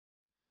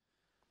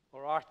All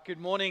right, good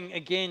morning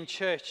again,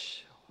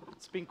 church.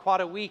 It's been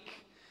quite a week,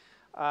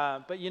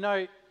 but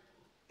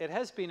it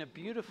has been a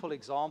beautiful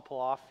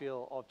example, I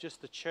feel, of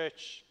just the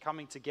church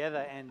coming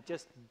together and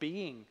just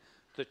being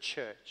the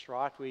church,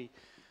 right?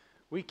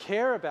 We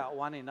care about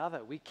one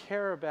another. We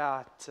care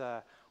about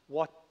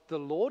what the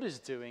Lord is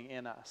doing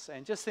in us.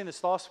 And just in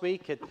this last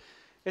week,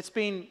 it's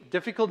been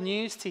difficult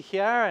news to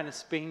hear, and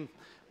it's been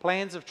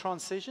plans of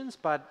transitions,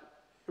 but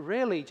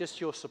really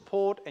just your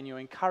support and your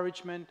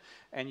encouragement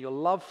and your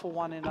love for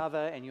one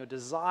another and your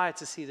desire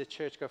to see the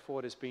church go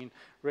forward has been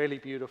really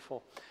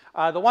beautiful.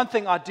 The one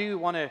thing I do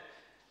want to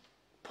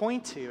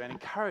point to and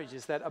encourage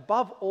is that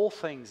above all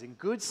things, in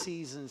good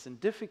seasons and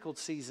difficult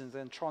seasons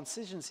and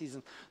transition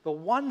seasons, the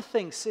one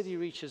thing City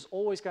Reach is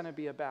always going to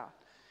be about,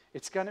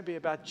 it's going to be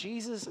about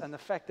Jesus and the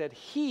fact that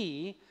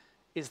He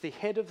is the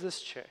head of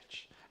this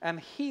church and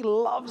He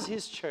loves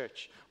His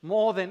church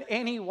more than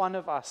any one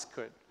of us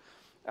could.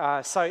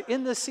 So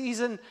in this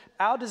season,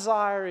 our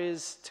desire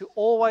is to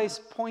always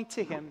point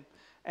to Him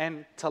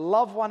and to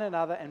love one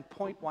another and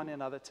point one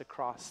another to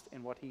Christ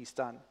in what He's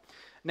done.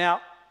 Now,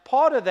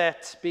 part of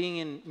that being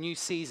in new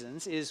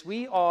seasons is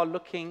we are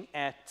looking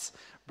at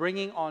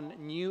bringing on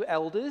new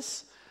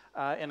elders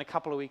in a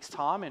couple of weeks'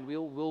 time, and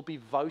we'll be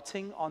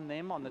voting on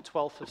them on the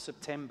 12th of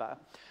September.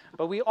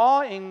 But we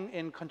are,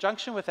 in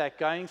conjunction with that,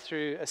 going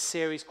through a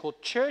series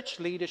called Church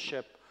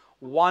Leadership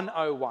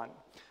 101.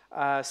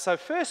 So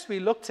first we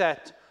looked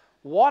at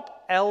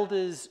what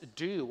elders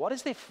do. What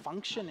is their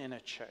function in a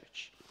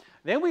church?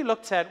 Then we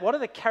looked at what are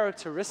the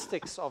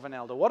characteristics of an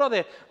elder. What are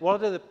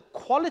the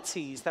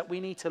qualities that we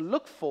need to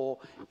look for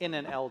in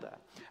an elder?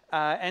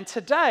 And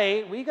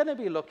today we're going to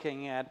be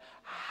looking at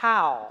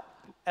how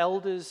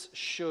elders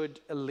should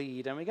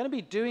lead. And we're going to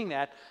be doing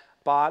that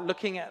by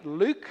looking at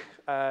Luke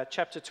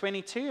chapter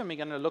 22, and we're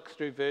going to look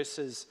through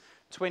verses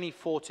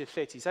 24 to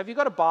 30. So if you've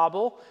got a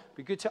Bible, it'd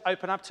be good to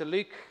open up to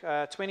Luke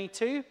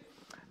 22,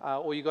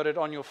 or you got it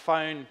on your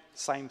phone,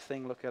 same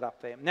thing, look it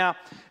up there. Now,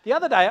 the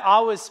other day, I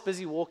was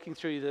busy walking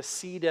through the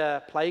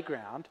Cedar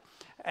playground,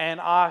 and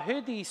I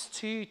heard these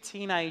two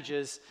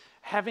teenagers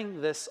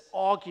having this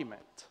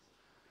argument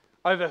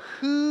over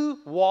who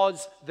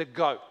was the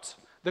GOAT,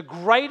 the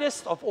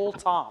greatest of all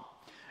time.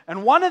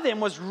 And one of them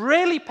was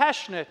really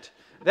passionate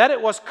that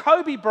it was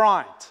Kobe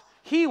Bryant.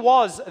 He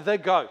was the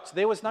GOAT.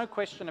 There was no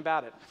question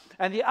about it.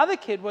 And the other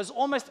kid was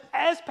almost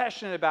as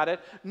passionate about it.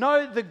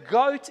 No, the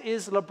GOAT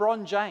is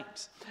LeBron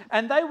James.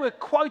 And they were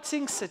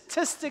quoting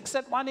statistics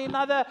at one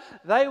another.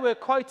 They were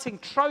quoting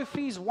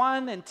trophies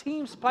won and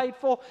teams played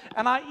for.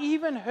 And I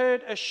even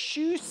heard a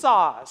shoe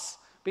size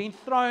being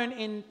thrown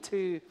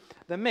into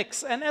the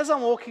mix. And as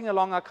I'm walking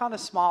along, I kind of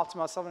smiled to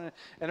myself. And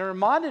it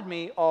reminded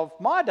me of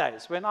my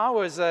days when I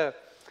was a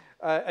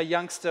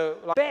youngster.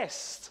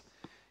 Best.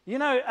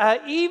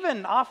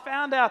 Even I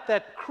found out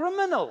that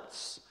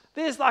criminals,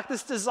 there's like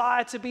this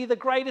desire to be the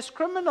greatest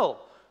criminal.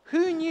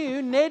 Who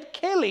knew Ned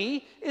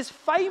Kelly is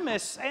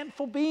famous and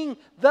for being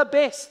the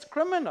best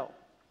criminal?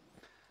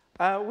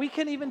 We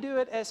can even do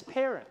it as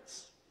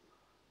parents.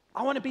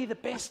 I want to be the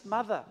best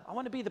mother. I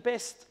want to be the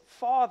best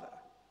father.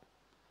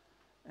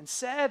 And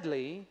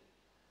sadly,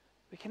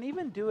 we can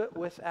even do it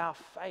with our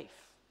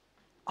faith.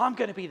 I'm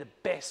going to be the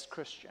best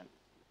Christian.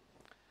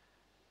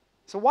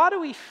 So why do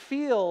we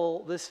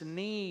feel this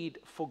need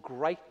for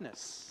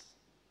greatness?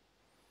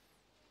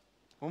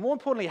 Well, more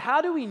importantly,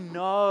 how do we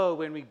know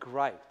when we're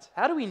great?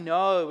 How do we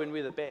know when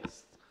we're the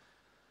best?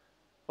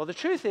 Well, the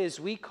truth is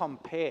we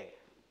compare,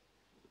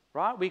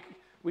 right?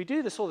 We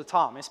do this all the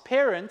time. As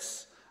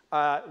parents,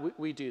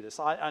 we do this.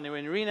 I know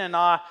when Rena and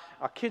our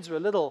kids were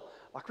little,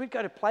 like we'd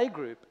go to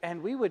playgroup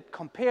and we would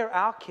compare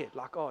our kid.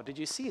 Like, oh, did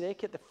you see their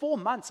kid? They're 4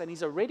 months and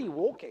he's already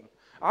walking.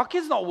 Our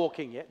kid's not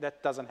walking yet.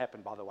 That doesn't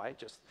happen, by the way,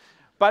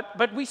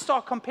 But we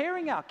start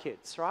comparing our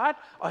kids, right?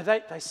 Oh,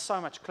 they're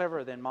so much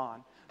cleverer than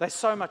mine. They're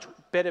so much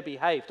better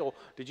behaved. Or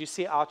did you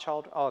see our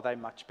child? Oh, they're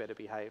much better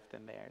behaved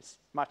than theirs.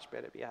 Much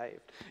better behaved.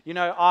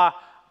 I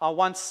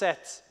once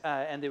sat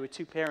and there were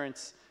two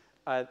parents,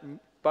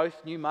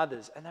 both new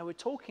mothers, and they were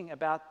talking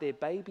about their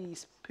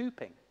babies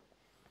pooping.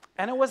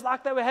 And it was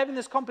like they were having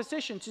this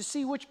competition to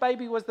see which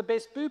baby was the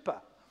best pooper.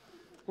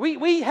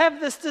 We have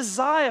this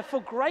desire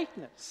for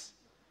greatness.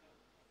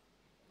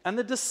 And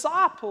the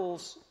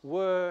disciples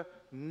were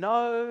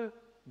no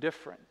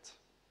different,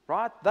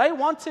 right? They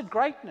wanted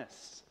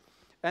greatness.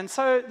 And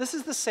so this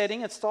is the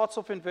setting. It starts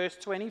off in verse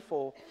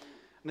 24,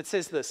 and it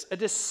says this: a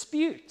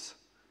dispute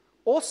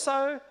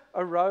also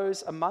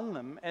arose among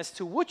them as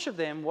to which of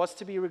them was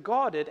to be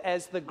regarded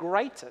as the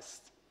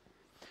greatest.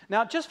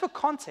 Now, just for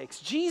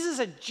context, Jesus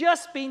had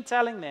just been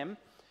telling them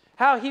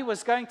how He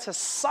was going to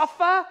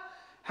suffer,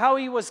 how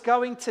He was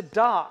going to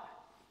die.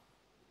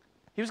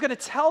 He was going to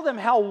tell them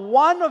how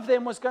one of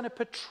them was going to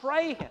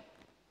betray Him.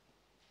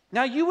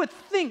 Now, you would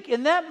think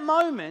in that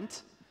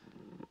moment,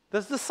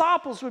 the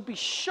disciples would be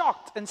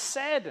shocked and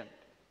saddened.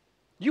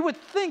 You would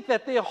think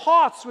that their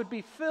hearts would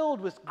be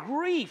filled with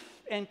grief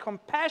and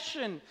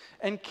compassion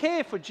and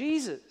care for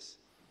Jesus.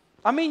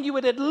 I mean, you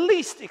would at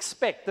least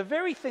expect, the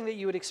very thing that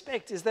you would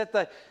expect is that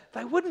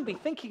they wouldn't be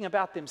thinking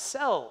about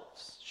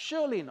themselves.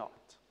 Surely not.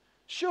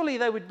 Surely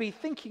they would be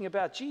thinking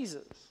about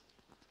Jesus.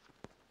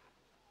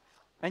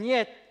 And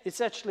yet, it's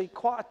actually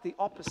quite the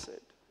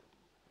opposite.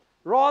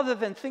 Rather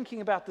than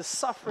thinking about the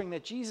suffering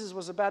that Jesus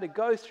was about to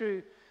go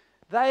through,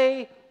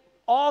 they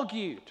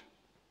argued.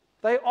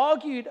 They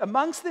argued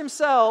amongst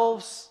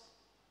themselves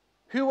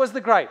who was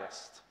the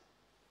greatest.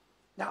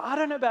 Now, I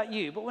don't know about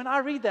you, but when I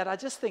read that, I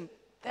just think,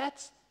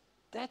 that's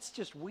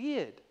just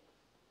weird.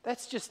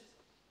 That's just,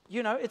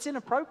 it's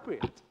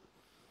inappropriate.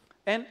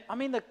 And I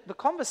mean, the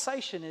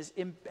conversation is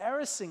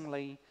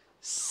embarrassingly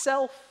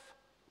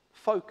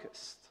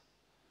self-focused.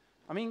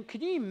 I mean,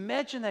 can you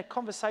imagine that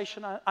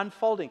conversation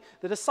unfolding?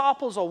 The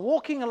disciples are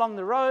walking along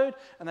the road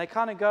and they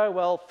kind of go,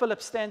 well,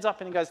 Philip stands up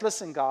and he goes,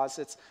 listen, guys,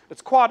 it's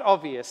quite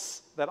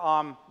obvious that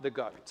I'm the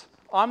GOAT.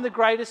 I'm the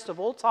greatest of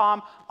all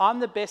time. I'm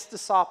the best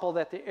disciple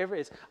that there ever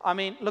is. I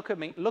mean, look at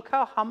me. Look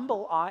how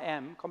humble I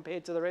am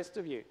compared to the rest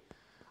of you.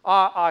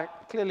 I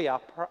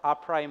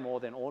pray more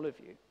than all of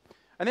you.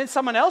 And then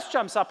someone else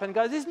jumps up and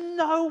goes, there's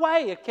no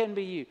way it can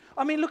be you.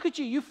 I mean, look at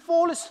you. You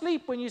fall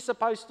asleep when you're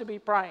supposed to be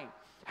praying.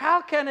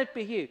 How can it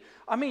be you?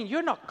 I mean,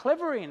 you're not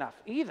clever enough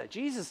either.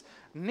 Jesus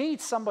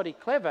needs somebody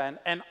clever.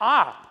 And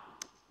I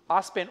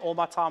spent all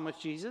my time with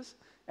Jesus,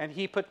 and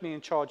he put me in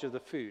charge of the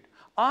food.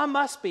 I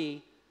must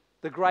be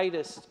the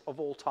greatest of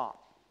all time.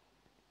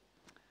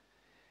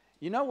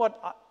 You know what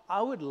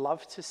I would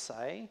love to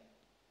say?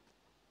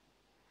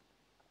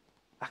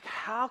 Like,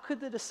 how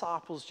could the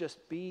disciples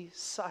just be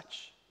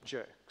such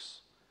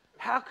jerks?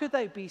 How could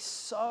they be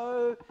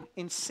so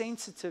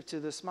insensitive to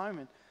this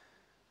moment?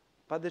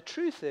 But the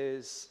truth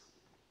is,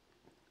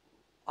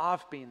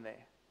 I've been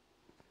there.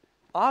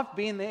 I've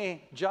been there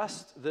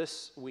just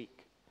this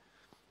week.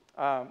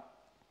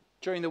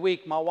 During the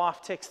week, my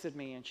wife texted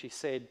me and she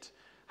said,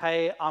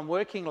 hey, I'm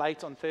working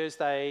late on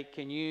Thursday.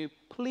 Can you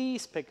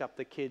please pick up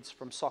the kids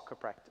from soccer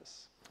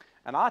practice?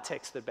 And I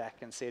texted back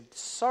and said,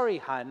 sorry,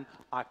 hun,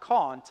 I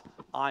can't.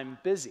 I'm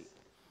busy.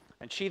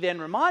 And she then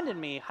reminded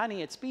me,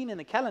 honey, it's been in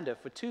the calendar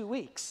for 2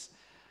 weeks.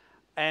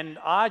 And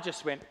I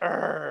just went,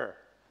 Urgh.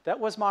 That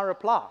was my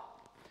reply.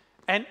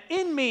 And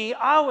in me,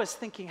 I was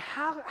thinking,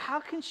 how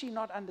can she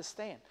not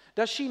understand?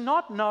 Does she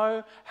not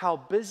know how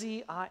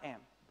busy I am?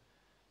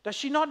 Does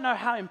she not know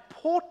how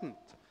important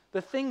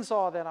the things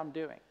are that I'm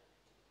doing?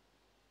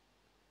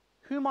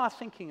 Who am I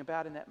thinking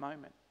about in that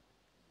moment?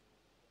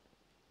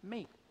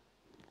 Me.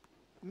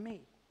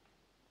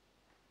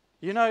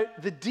 You know,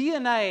 the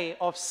DNA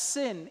of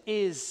sin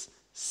is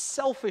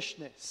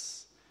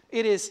selfishness.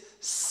 It is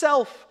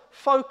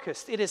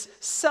self-focused. It is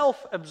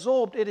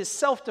self-absorbed. It is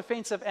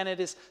self-defensive, and it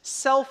is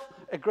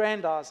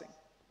self-aggrandizing.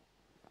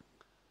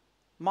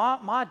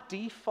 My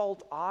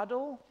default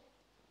idol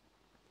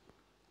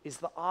is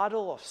the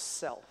idol of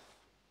self.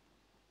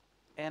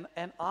 And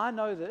I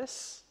know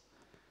this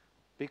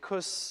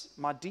because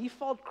my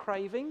default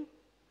craving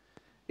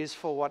is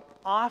for what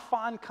I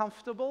find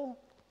comfortable,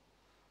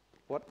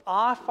 what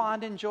I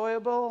find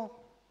enjoyable,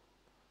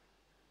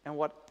 and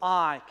what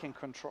I can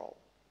control.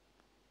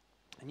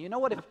 And you know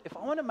what? If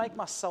I want to make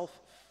myself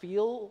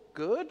feel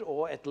good,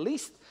 or at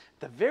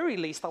the very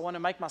least, I want to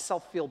make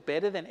myself feel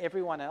better than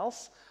everyone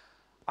else,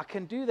 I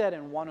can do that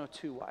in one or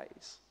two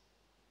ways.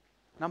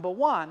 Number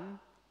one,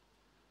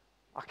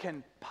 I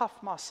can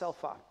puff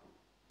myself up.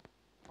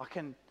 I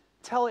can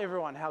tell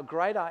everyone how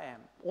great I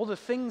am, all the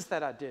things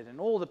that I did, and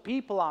all the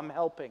people I'm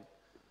helping.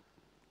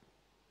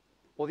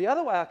 Or the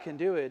other way I can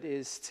do it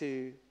is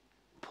to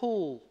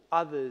pull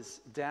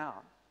others down.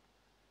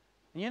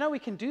 And you know, we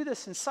can do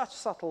this in such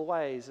subtle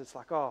ways. It's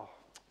like, oh,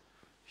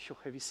 sure,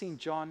 have you seen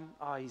John?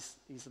 Oh, he's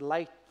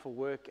late for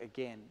work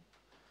again.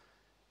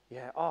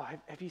 Yeah, oh,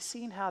 have you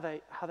seen how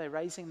they're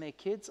raising their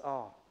kids?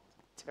 Oh,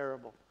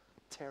 terrible.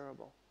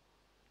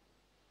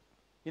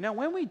 You know,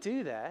 when we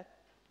do that,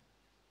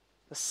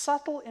 the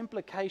subtle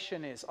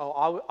implication is,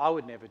 oh, I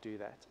would never do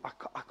that.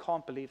 I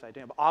can't believe they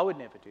do it, but I would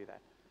never do that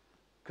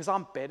because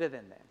I'm better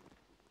than them.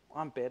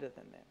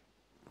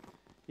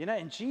 You know,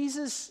 and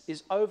Jesus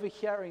is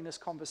overhearing this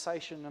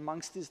conversation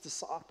amongst his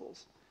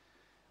disciples.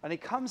 And he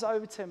comes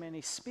over to them and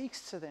he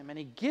speaks to them and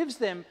he gives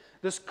them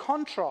this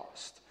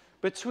contrast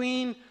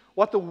between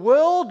what the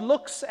world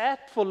looks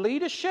at for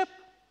leadership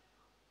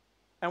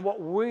and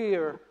what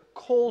we're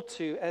called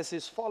to as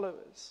his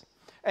followers.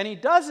 And he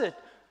does it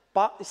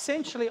by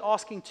essentially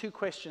asking two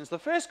questions. The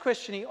first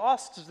question he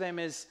asks them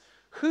is,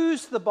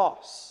 who's the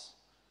boss?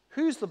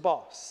 Who's the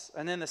boss?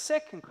 And then the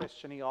second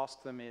question he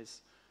asks them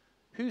is,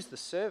 who's the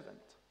servant?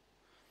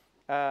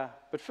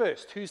 But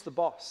first, who's the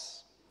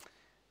boss?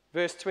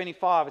 Verse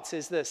 25, it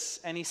says this,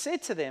 and he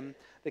said to them,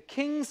 the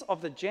kings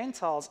of the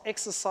Gentiles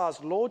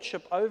exercise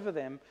lordship over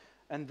them,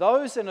 and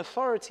those in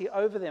authority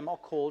over them are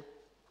called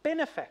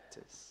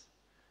benefactors.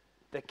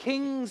 The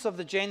kings of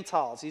the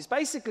Gentiles. He's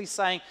basically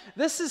saying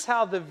this is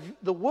how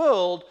the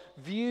world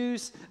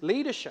views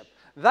leadership.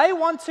 They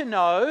want to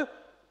know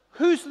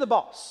who's the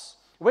boss.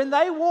 When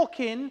they walk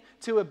in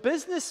to a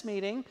business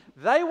meeting,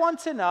 they want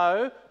to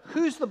know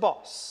who's the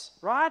boss,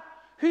 right?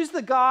 Who's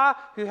the guy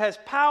who has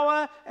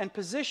power and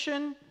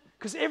position?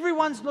 Because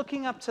everyone's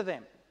looking up to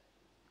them,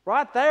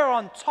 right? They are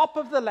on top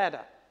of the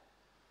ladder.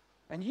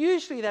 And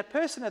usually that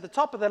person at the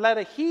top of the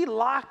ladder, he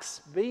likes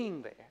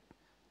being there.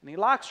 And he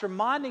likes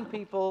reminding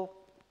people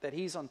that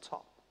he's on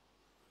top.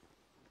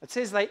 It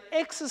says they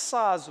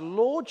exercise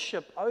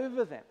lordship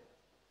over them.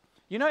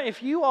 You know,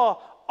 if you are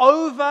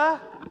over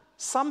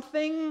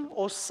something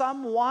or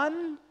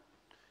someone,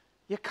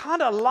 you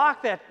kind of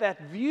like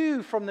that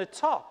view from the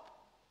top.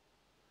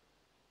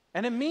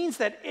 And it means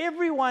that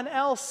everyone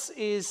else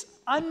is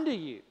under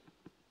you.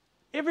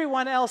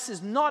 Everyone else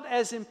is not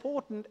as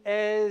important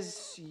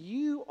as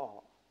you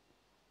are.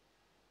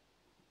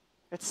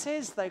 It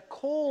says they're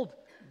called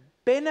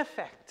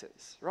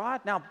benefactors,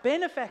 right? Now,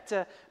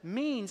 benefactor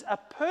means a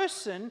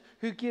person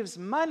who gives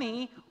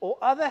money or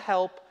other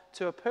help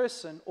to a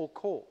person or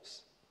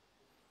cause.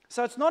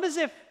 So it's not as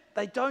if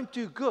they don't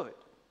do good.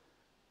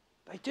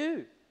 They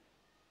do.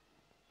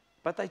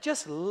 But they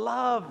just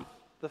love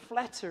the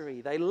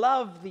flattery. They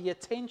love the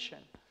attention.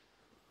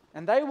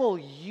 And they will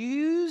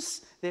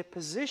use their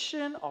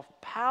position of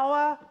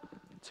power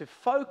to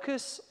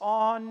focus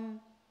on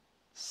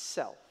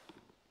self.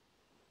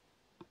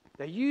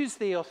 They use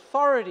the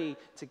authority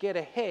to get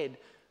ahead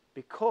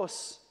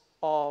because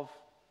of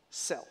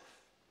self.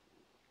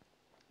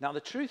 Now, the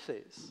truth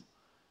is,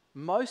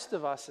 most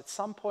of us at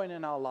some point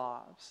in our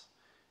lives,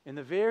 in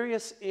the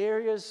various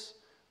areas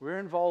we're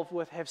involved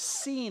with, have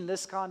seen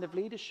this kind of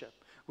leadership.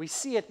 We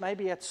see it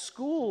maybe at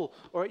school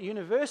or at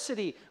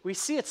university. We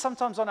see it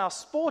sometimes on our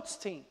sports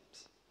teams.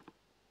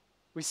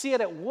 We see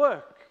it at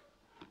work.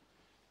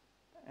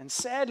 And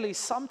sadly,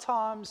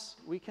 sometimes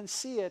we can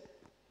see it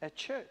at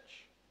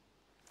church.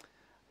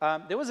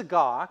 There was a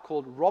guy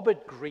called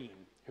Robert Greene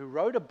who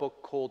wrote a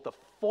book called The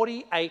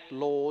 48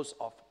 Laws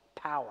of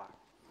Power.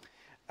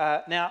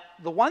 Now,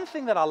 the one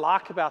thing that I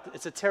like about it,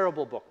 it's a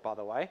terrible book, by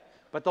the way,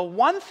 but the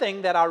one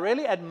thing that I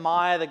really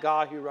admire the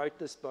guy who wrote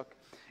this book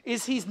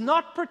is he's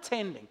not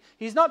pretending.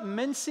 He's not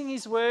mincing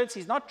his words.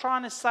 He's not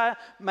trying to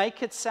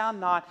make it sound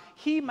nice.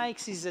 He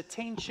makes his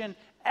attention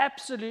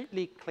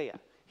absolutely clear.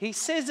 He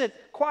says it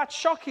quite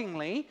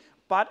shockingly,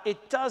 but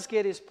it does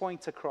get his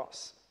point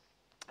across.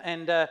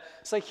 And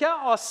so here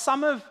are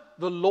some of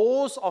the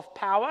laws of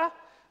power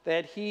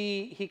that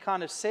he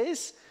kind of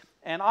says,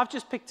 and I've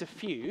just picked a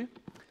few.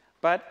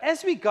 But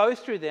as we go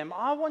through them,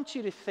 I want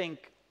you to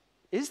think,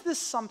 is this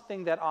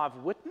something that I've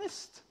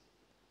witnessed?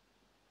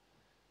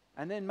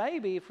 And then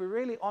maybe, if we're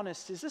really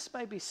honest, is this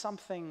maybe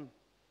something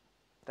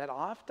that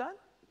I've done?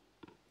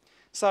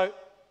 So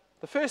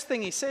the first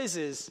thing he says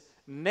is,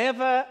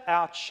 never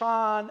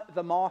outshine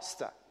the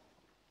master.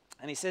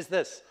 And he says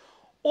this,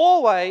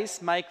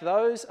 always make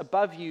those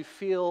above you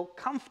feel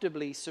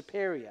comfortably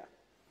superior.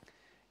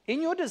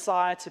 In your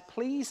desire to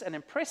please and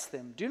impress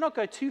them, do not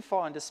go too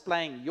far in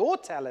displaying your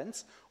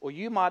talents, or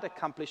you might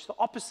accomplish the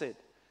opposite.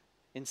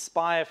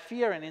 Inspire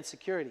fear and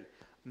insecurity.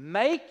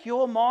 Make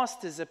your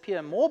masters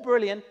appear more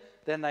brilliant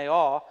than they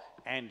are,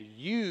 and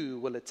you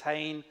will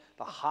attain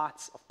the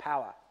heights of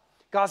power.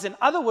 Guys, in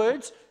other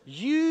words,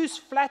 use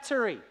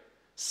flattery.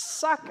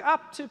 Suck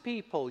up to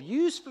people.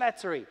 Use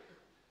flattery.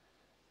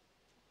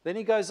 Then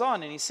he goes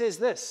on and he says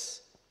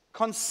this,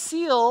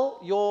 conceal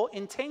your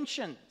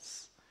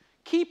intentions.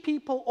 Keep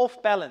people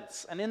off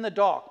balance and in the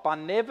dark by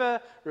never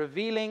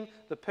revealing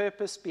the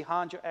purpose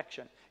behind your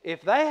action.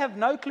 If they have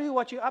no clue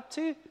what you're up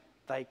to,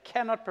 they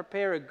cannot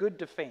prepare a good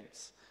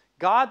defense.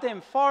 Guide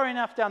them far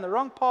enough down the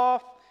wrong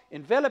path,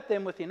 envelop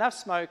them with enough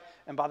smoke,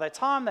 and by the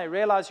time they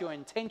realize your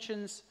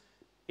intentions,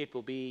 it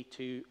will be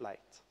too late.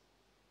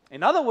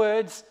 In other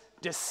words,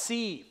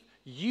 deceive.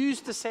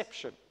 Use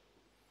deception.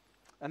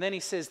 And then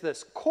he says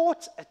this,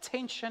 court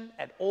attention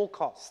at all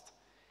cost.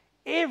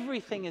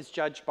 Everything is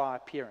judged by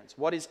appearance.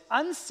 What is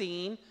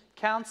unseen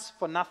counts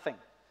for nothing.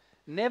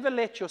 Never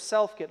let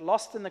yourself get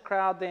lost in the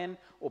crowd then,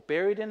 or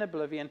buried in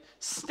oblivion.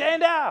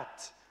 Stand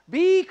out.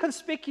 Be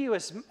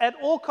conspicuous at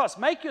all costs.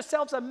 Make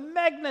yourselves a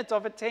magnet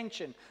of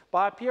attention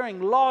by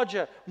appearing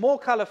larger, more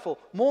colorful,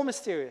 more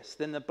mysterious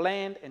than the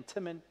bland and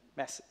timid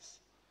masses.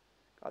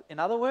 In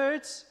other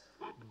words,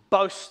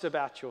 boast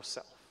about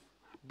yourself.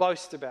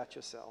 Boast about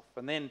yourself.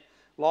 And then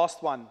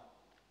last one.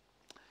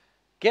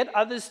 Get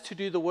others to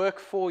do the work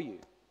for you,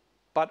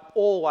 but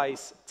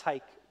always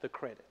take the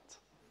credit.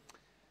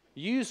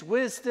 Use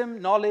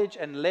wisdom, knowledge,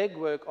 and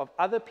legwork of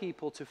other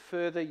people to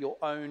further your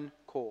own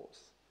cause.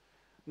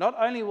 Not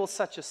only will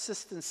such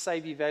assistance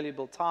save you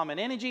valuable time and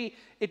energy,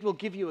 it will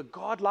give you a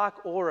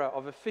godlike aura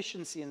of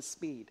efficiency and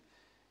speed.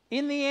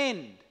 In the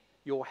end,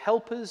 your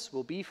helpers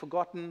will be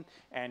forgotten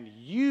and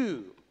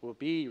you will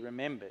be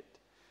remembered.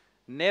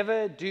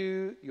 Never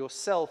do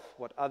yourself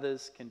what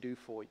others can do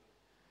for you.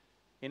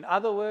 In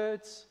other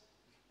words,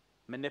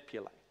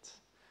 manipulate.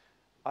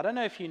 I don't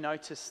know if you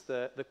notice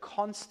the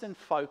constant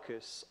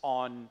focus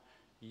on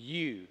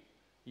you.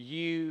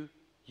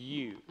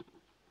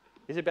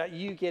 It's about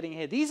you getting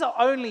ahead. These are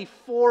only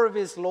 4 of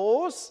his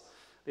laws.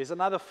 There's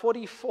another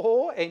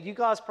 44, and you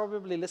guys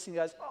probably listening,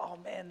 guys, oh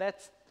man,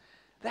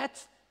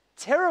 that's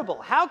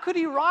terrible. How could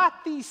he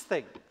write these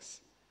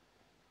things?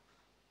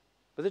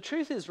 But the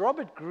truth is,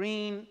 Robert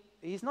Greene,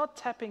 he's not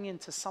tapping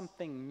into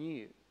something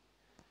new.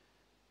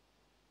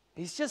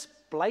 He's just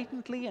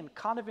blatantly and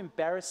kind of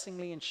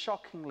embarrassingly and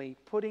shockingly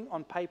putting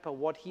on paper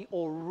what he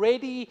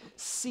already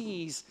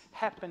sees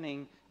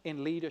happening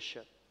in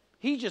leadership.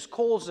 He just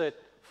calls it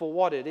for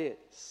what it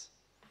is.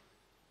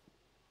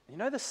 You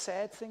know, the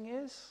sad thing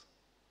is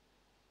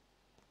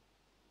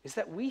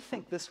that we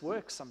think this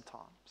works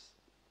sometimes.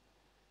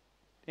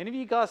 Any of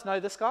you guys know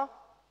this guy?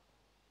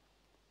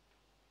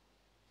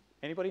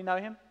 Anybody know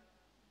him?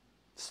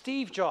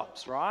 Steve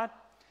Jobs, right?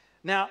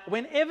 Now,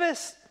 whenever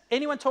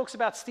anyone talks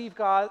about Steve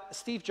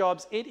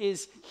Jobs,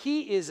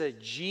 he is a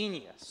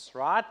genius,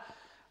 right?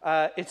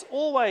 It's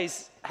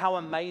always how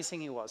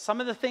amazing he was. Some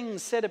of the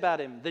things said about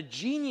him: the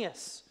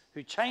genius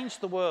who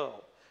changed the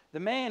world, the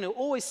man who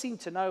always seemed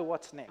to know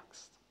what's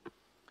next.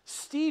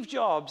 Steve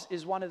Jobs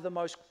is one of the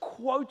most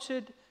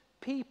quoted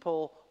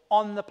people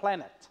on the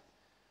planet,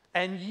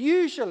 and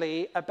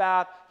usually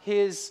about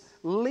his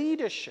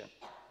leadership.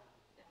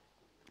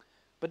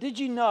 But did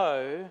you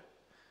know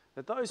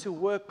that those who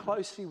worked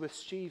closely with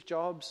Steve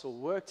Jobs or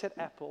worked at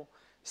Apple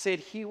said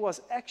he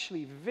was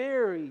actually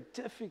very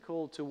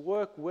difficult to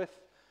work with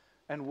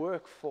and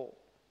work for?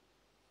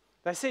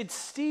 They said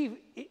Steve,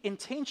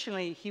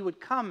 intentionally, he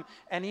would come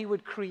and he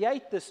would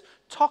create this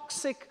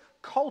toxic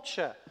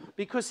culture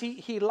because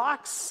he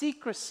likes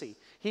secrecy.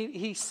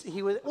 He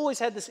always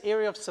had this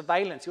area of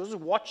surveillance. He was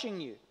just watching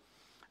you.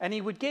 And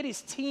he would get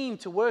his team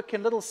to work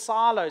in little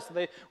silos so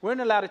they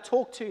weren't allowed to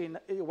talk to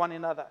one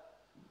another.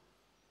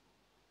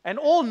 And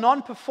all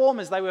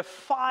non-performers, they were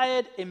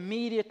fired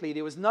immediately.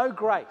 There was no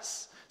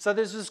grace. So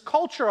there's this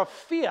culture of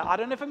fear. I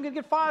don't know if I'm going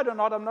to get fired or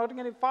not. I'm not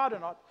going to get fired or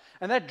not.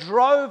 And that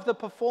drove the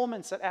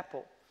performance at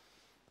Apple.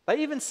 They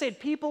even said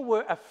people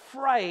were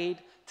afraid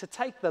to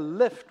take the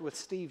lift with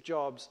Steve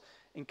Jobs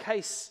in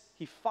case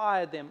he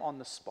fired them on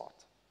the spot.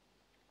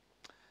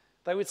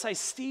 They would say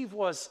Steve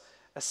was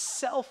a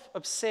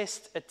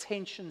self-obsessed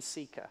attention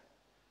seeker.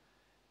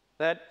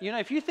 That, you know,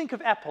 if you think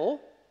of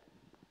Apple,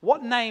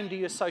 what name do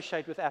you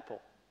associate with Apple?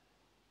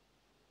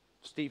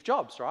 Steve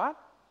Jobs, right?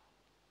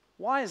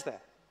 Why is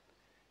that?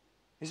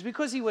 It's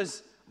because he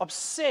was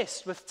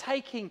obsessed with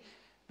taking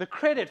the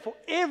credit for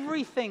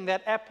everything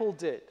that Apple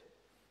did.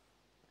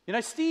 You know,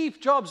 Steve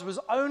Jobs was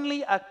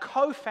only a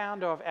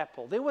co-founder of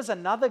Apple. There was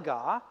another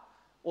guy,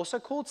 also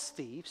called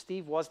Steve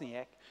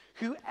Wozniak,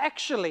 who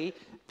actually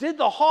did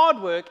the hard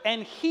work,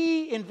 and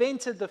he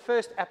invented the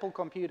first Apple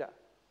computer.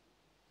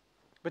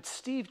 But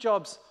Steve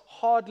Jobs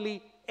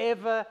hardly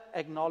ever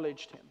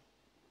acknowledged him.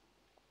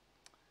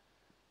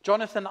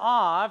 Jonathan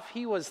Ive,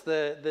 he was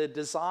the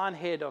design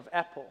head of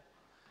Apple.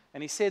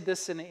 And he said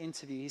this in an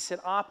interview. He said,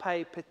 I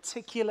pay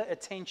particular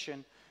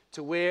attention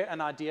to where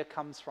an idea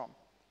comes from.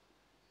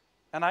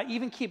 And I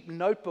even keep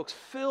notebooks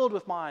filled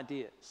with my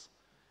ideas.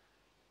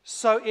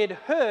 So it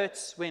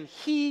hurts when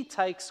he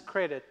takes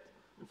credit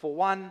for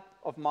one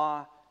of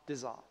my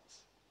designs.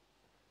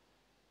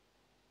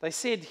 They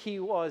said he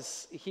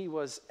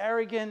was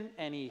arrogant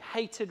and he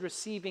hated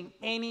receiving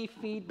any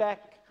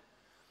feedback.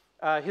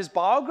 His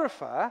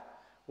biographer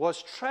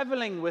was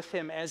traveling with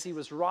him as he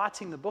was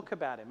writing the book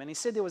about him. And he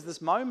said there was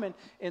this moment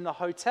in the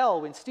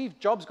hotel when Steve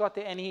Jobs got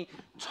there and he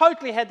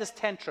totally had this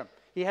tantrum.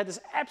 He had this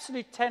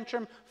absolute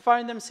tantrum,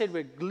 phoned them, said,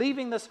 we're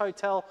leaving this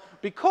hotel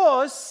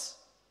because,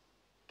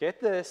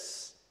 get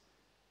this,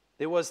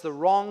 there was the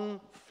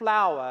wrong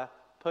flower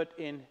put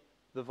in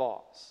the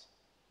vase.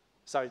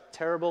 So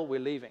terrible, we're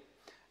leaving.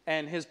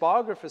 And his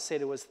biographer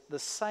said it was the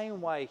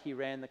same way he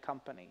ran the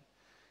company.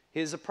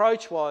 His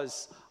approach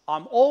was,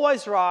 I'm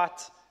always right,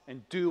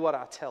 and do what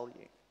I tell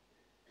you.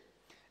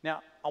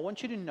 Now, I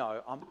want you to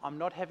know, I'm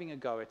not having a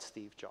go at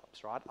Steve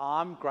Jobs, right?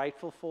 I'm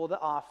grateful for the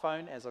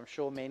iPhone, as I'm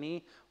sure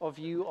many of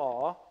you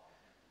are.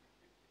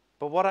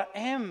 But what I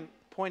am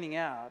pointing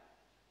out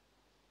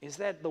is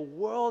that the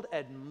world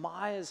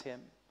admires him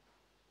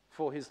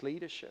for his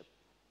leadership.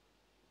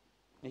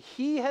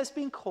 He has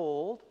been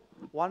called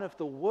one of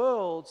the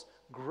world's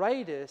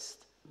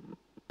greatest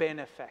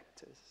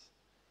benefactors.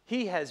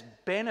 He has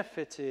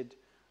benefited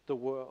the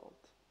world.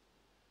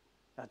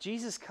 Now,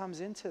 Jesus comes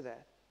into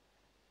that,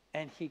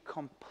 and he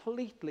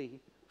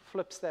completely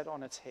flips that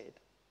on its head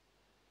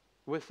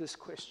with this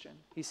question.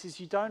 He says,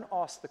 you don't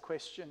ask the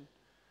question,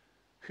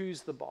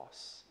 who's the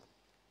boss?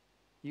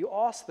 You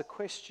ask the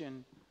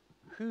question,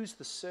 who's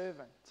the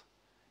servant?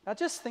 Now,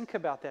 just think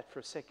about that for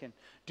a second.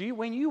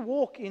 When you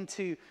walk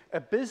into a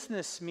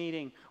business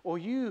meeting, or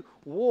you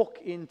walk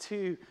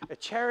into a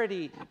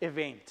charity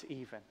event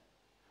even,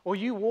 or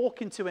you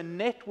walk into a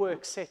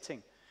network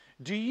setting,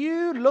 do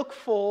you look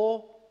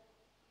for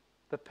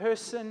the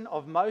person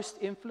of most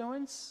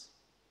influence?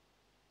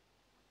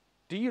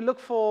 Do you look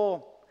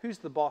for who's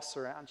the boss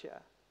around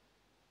here?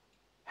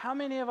 How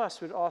many of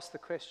us would ask the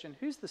question,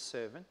 who's the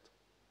servant?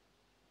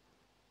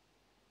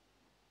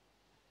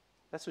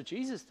 That's what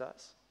Jesus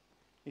does.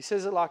 He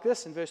says it like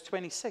this in verse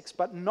 26,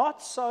 but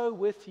not so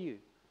with you.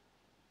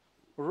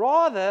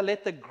 Rather,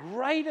 let the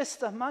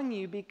greatest among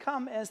you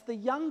become as the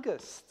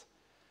youngest,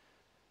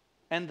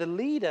 and the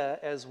leader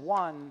as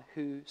one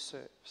who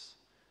serves.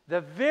 the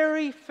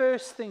very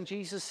first thing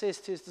Jesus says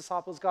to his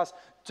disciples, guys,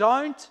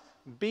 don't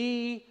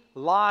be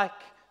like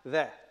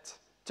that.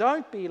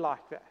 Don't be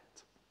like that.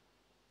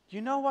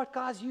 You know what,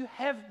 guys? You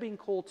have been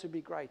called to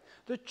be great.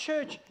 The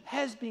church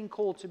has been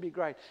called to be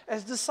great.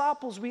 As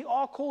disciples, we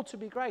are called to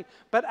be great.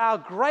 But our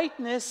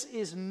greatness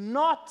is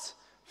not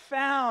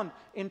found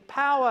in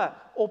power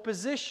or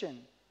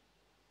position.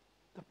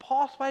 The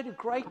pathway to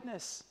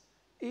greatness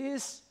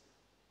is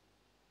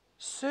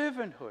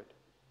servanthood.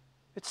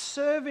 It's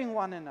serving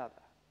one another.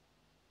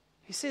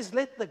 He says,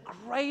 let the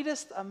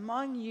greatest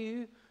among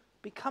you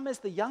become as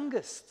the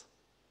youngest.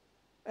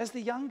 As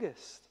the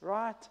youngest,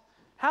 right?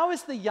 How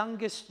is the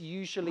youngest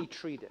usually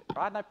treated,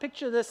 right? Now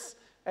picture this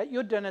at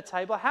your dinner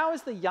table. How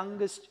is the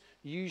youngest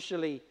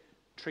usually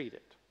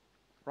treated,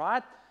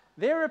 right?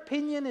 Their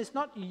opinion is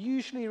not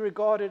usually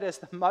regarded as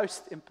the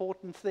most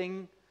important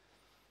thing.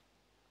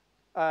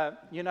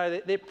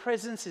 Their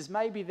presence is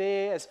maybe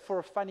there as for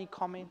a funny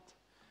comment.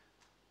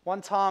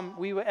 One time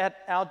we were at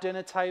our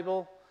dinner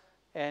table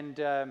and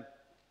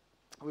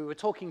we were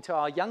talking to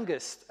our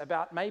youngest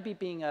about maybe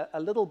being a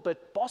little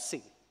bit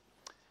bossy.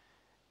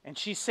 And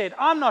she said,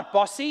 I'm not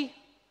bossy,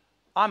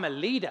 I'm a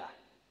leader.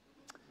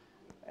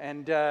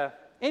 And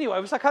anyway,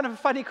 it was like kind of a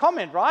funny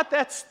comment, right?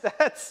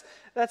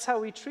 That's how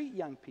we treat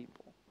young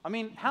people. I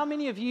mean, how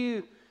many of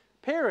you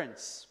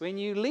parents, when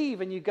you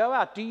leave and you go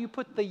out, do you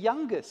put the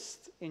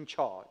youngest in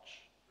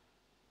charge?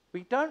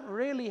 We don't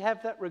really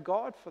have that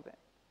regard for them.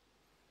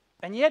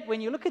 And yet,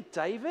 when you look at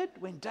David,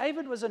 when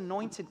David was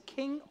anointed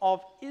king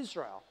of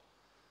Israel,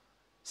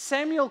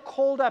 Samuel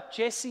called up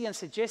Jesse and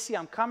said, Jesse,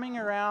 I'm coming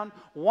around.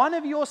 One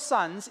of your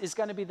sons is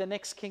going to be the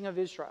next king of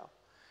Israel.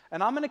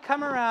 And I'm going to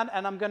come around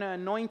and I'm going to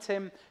anoint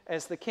him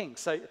as the king.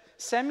 So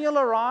Samuel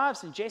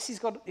arrives and Jesse's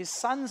got his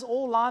sons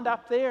all lined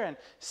up there. And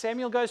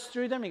Samuel goes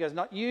through them. He goes,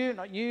 not you,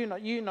 not you,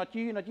 not you, not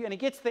you, not you. And he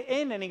gets to the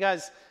end and he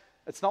goes,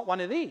 it's not one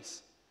of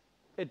these.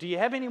 Do you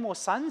have any more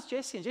sons,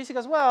 Jesse? And Jesse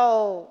goes,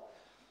 well,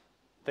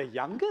 the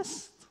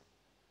youngest?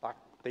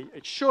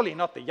 It's surely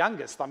not the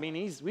youngest. I mean,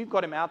 we've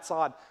got him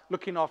outside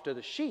looking after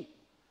the sheep.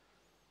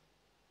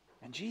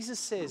 And Jesus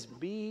says,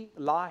 be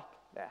like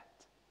that.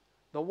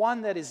 The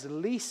one that is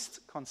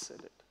least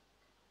considered.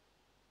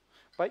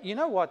 But you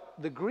know what?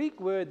 The Greek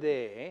word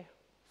there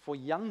for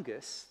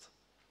youngest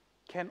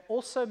can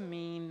also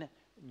mean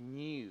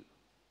new.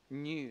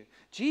 New.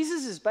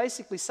 Jesus is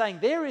basically saying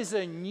there is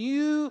a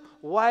new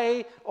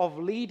way of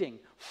leading.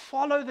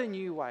 Follow the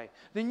new way.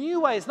 The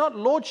new way is not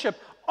lordship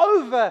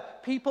over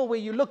people where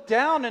you look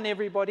down on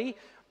everybody,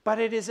 but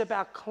it is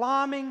about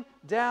climbing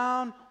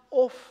down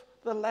off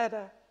the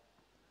ladder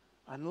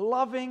and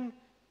loving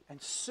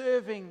and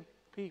serving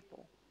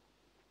people.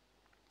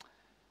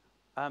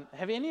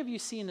 Have any of you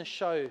seen the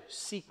show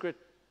Secret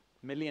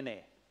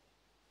Millionaire?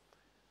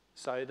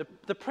 So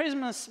the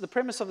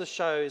premise of the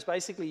show is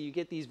basically you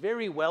get these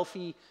very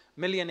wealthy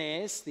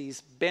millionaires,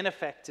 these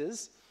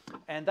benefactors,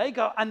 and they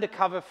go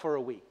undercover for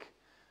a week.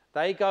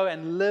 They go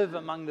and live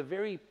among the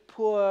very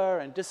poor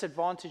and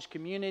disadvantaged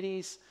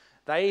communities.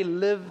 They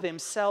live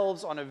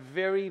themselves on a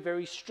very,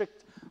 very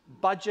strict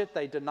budget.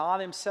 They deny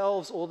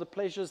themselves all the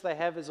pleasures they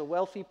have as a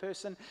wealthy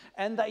person,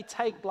 and they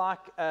take like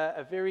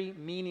a very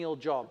menial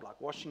job, like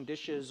washing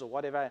dishes or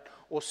whatever,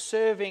 or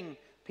serving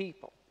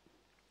people.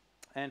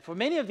 And for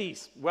many of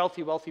these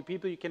wealthy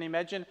people, you can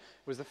imagine, it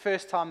was the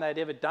first time they'd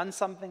ever done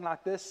something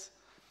like this.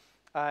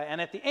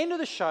 And at the end of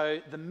the show,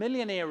 the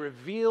millionaire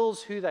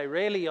reveals who they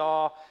really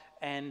are,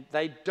 and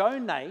they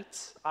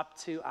donate up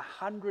to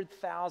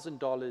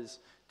 $100,000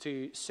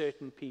 to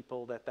certain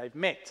people that they've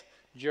met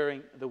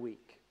during the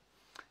week.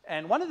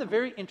 And one of the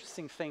very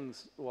interesting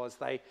things was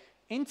they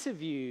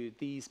interviewed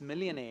these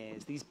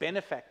millionaires, these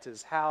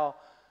benefactors, how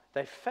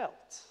they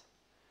felt.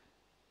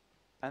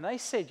 And they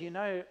said,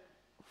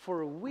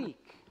 for a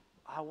week,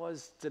 I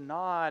was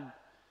denied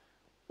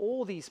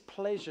all these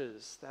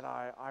pleasures that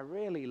I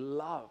really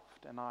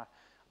loved, and I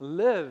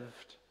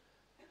lived,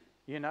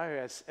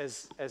 as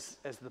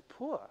the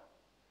poor.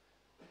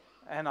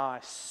 And I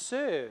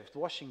served,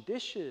 washing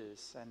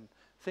dishes and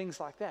things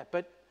like that.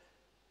 But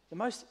the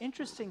most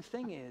interesting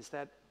thing is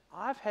that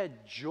I've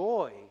had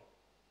joy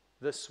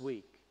this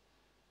week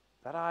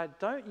that I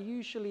don't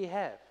usually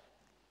have.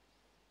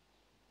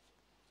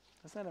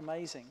 Isn't that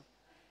amazing?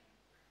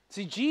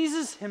 See,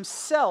 Jesus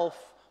himself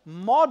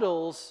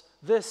models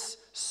this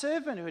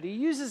servanthood. He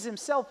uses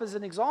himself as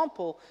an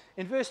example.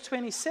 In verse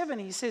 27,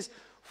 he says,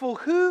 "For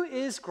who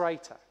is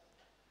greater,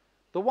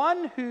 the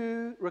one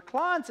who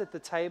reclines at the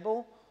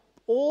table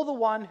or the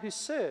one who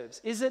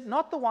serves? Is it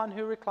not the one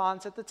who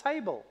reclines at the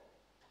table?"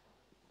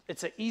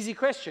 It's an easy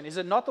question. Is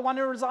it not the one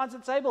who resides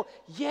at the table?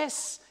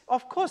 Yes,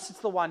 of course it's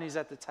the one who's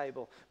at the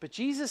table. But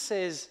Jesus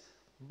says,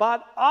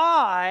 "But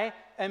I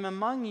am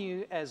among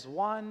you as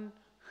one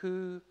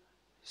who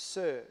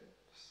serves."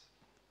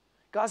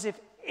 Guys, if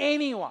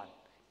anyone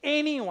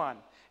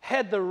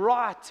had the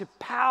right to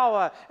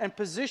power and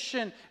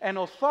position and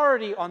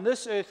authority on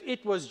this earth,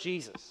 it was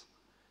Jesus.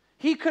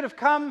 He could have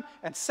come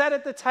and sat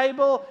at the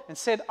table and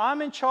said,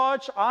 I'm in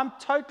charge, I'm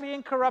totally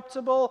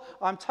incorruptible,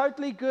 I'm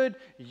totally good,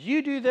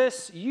 you do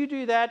this, you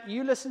do that,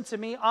 you listen to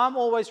me, I'm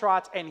always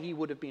right, and he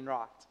would have been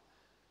right.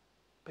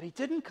 But he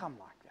didn't come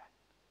like that.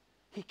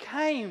 He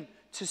came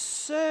to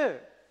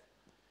serve,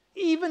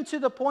 even to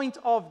the point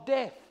of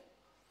death.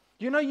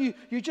 You know, you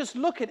just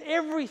look at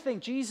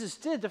everything Jesus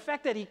did, the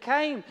fact that he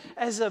came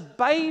as a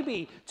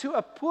baby to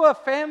a poor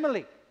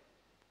family,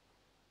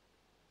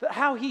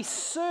 how he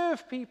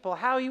served people,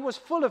 how he was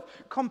full of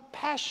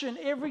compassion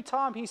every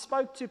time he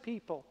spoke to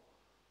people,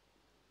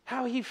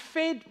 how he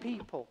fed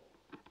people,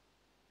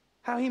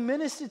 how he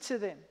ministered to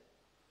them,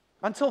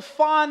 until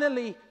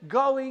finally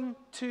going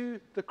to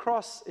the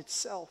cross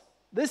itself.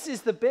 This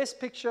is the best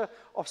picture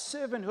of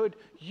servanthood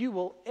you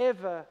will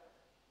ever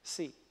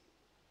see.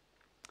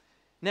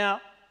 Now,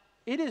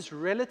 it is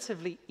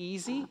relatively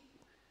easy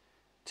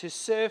to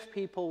serve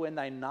people when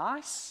they're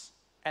nice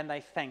and they're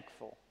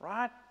thankful,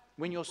 right?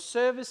 When your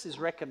service is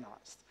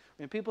recognized.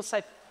 When people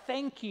say,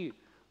 thank you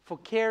for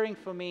caring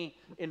for me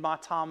in my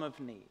time of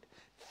need.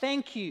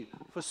 Thank you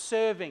for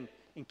serving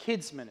in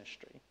kids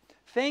ministry.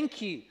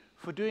 Thank you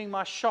for doing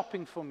my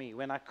shopping for me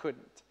when I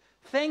couldn't.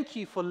 Thank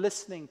you for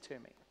listening to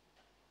me.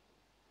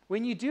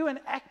 When you do an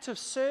act of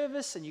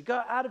service and you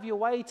go out of your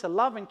way to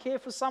love and care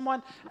for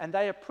someone and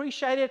they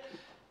appreciate it,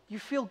 you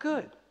feel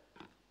good.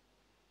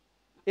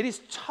 It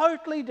is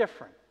totally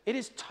different. It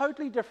is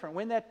totally different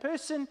when that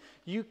person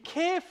you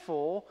care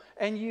for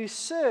and you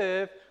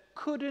serve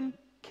couldn't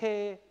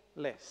care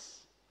less.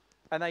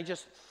 And they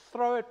just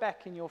throw it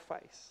back in your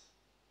face.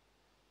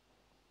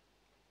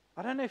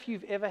 I don't know if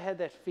you've ever had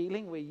that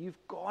feeling where you've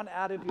gone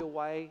out of your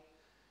way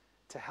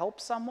to help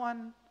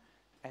someone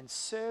and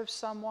serve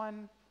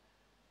someone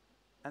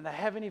and they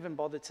haven't even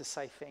bothered to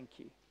say thank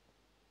you.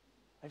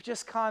 They've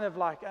just kind of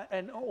like,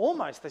 and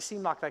almost they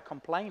seem like they're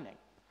complaining.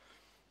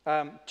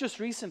 Just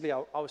recently,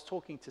 I was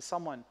talking to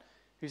someone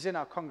who's in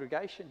our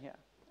congregation here,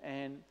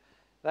 and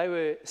they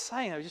were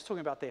just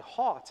talking about their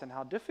heart and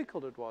how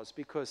difficult it was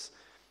because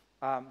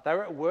they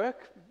were at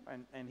work,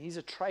 and he's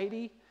a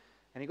tradie,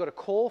 and he got a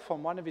call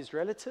from one of his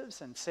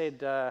relatives and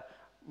said,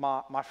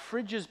 my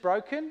fridge is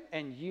broken,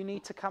 and you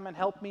need to come and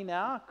help me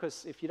now,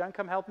 because if you don't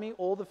come help me,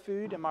 all the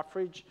food in my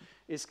fridge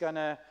is going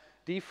to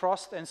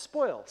defrost and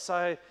spoil.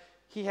 So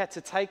he had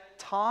to take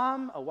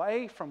time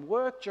away from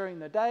work during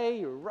the day.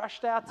 He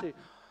rushed out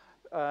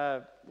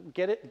to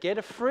get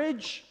a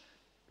fridge,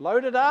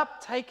 load it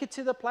up, take it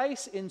to the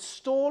place,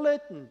 install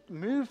it, and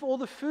move all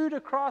the food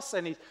across.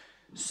 And he's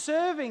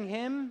serving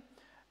him,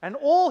 and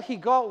all he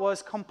got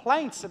was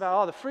complaints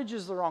about, the fridge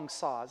is the wrong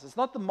size. It's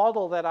not the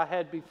model that I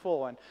had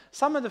before. And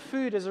some of the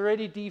food is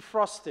already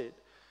defrosted.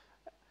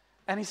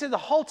 And he said the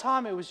whole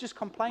time it was just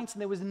complaints,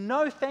 and there was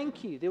no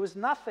thank you. There was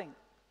nothing.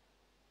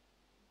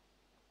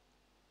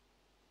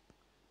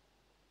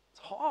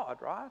 It's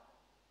hard, right?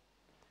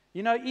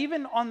 You know,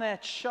 even on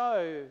that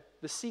show,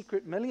 The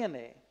Secret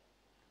Millionaire,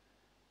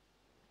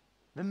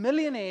 the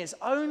millionaires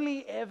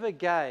only ever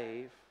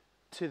gave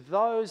to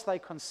those they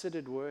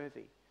considered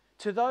worthy,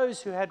 to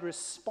those who had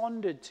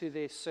responded to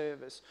their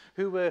service,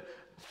 who were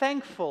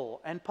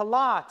thankful and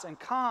polite and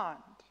kind.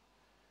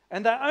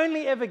 And they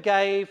only ever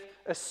gave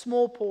a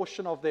small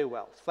portion of their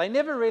wealth. They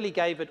never really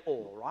gave it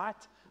all, right?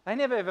 They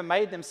never ever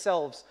made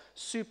themselves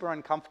super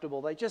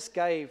uncomfortable. They just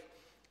gave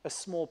a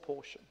small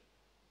portion.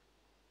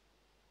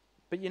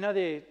 But you know,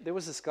 there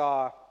was this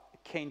guy,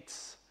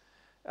 Kent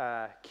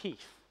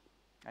Keith,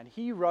 and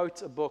he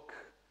wrote a book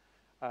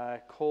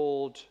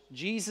called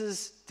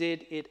Jesus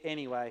Did It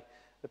Anyway,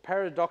 The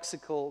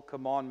Paradoxical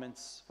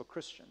Commandments for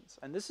Christians.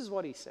 And this is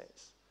what he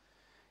says.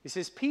 He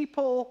says,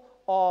 people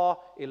are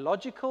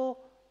illogical,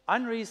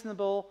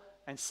 unreasonable,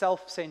 and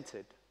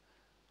self-centered.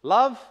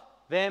 Love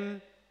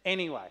them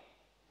anyway.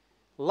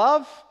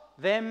 Love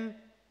them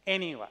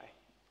anyway.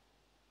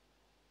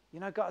 You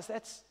know, guys,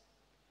 that's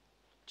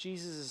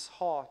Jesus'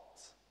 heart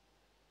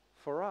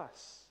for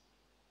us.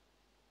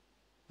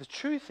 The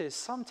truth is,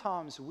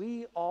 sometimes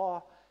we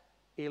are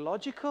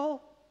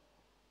illogical,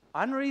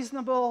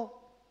 unreasonable,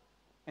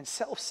 and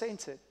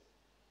self-centered.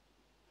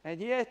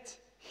 And yet,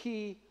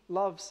 he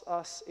loves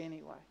us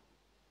anyway.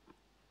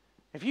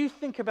 If you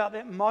think about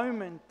that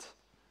moment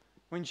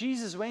when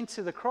Jesus went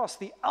to the cross,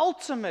 the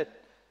ultimate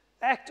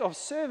act of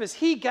service,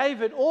 he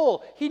gave it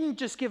all. He didn't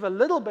just give a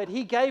little bit,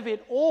 he gave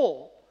it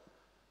all.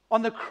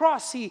 On the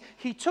cross, he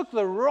took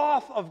the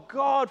wrath of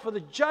God for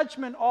the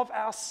judgment of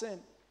our sin.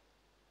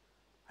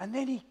 And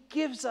then he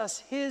gives us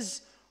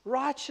his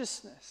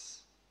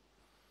righteousness.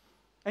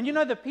 And you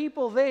know, the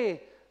people there,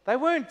 they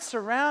weren't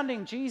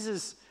surrounding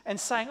Jesus and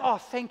saying, "Oh,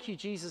 thank you,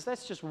 Jesus.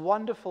 That's just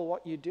wonderful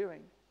what you're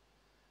doing."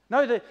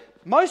 No,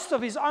 most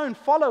of his own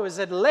followers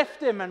had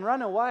left him and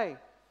run away.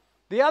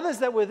 The others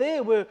that were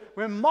there were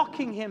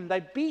mocking him.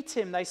 They beat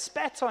him. They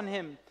spat on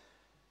him.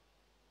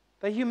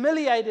 They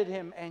humiliated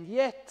him. And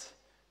yet,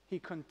 he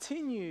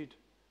continued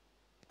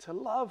to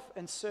love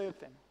and serve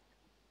them.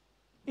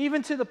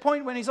 Even to the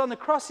point when he's on the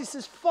cross, he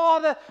says,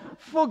 "Father,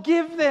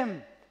 forgive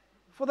them,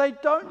 for they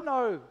don't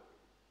know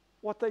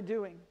what they're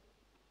doing."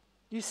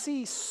 You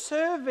see,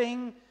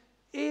 serving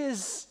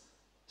is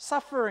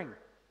suffering.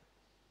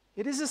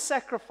 It is a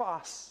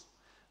sacrifice.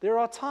 There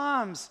are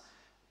times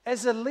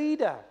as a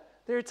leader,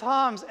 there are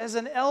times as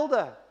an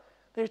elder,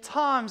 there are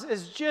times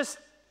as just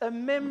a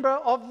member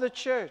of the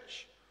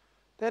church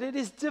that it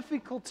is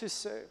difficult to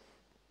serve.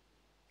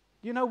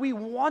 You know, we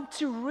want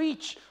to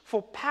reach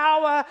for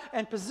power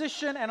and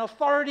position and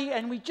authority,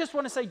 and we just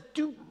want to say,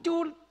 do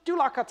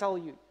like I tell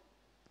you.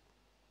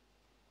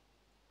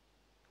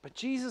 But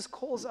Jesus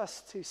calls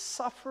us to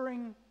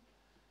suffering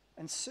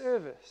and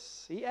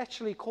service. He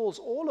actually calls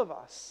all of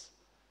us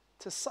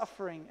to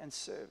suffering and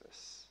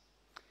service.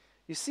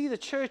 You see, the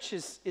church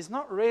is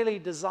not really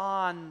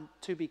designed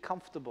to be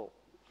comfortable.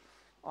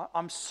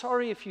 I'm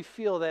sorry if you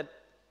feel that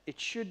it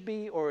should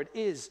be or it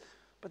is,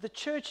 but the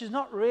church is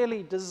not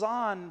really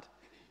designed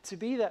to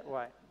be that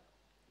way.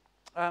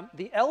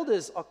 The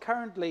elders are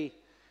currently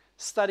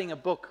studying a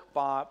book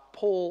by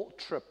Paul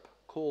Tripp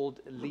called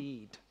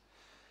Lead.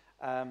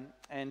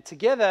 And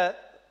together,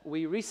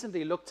 we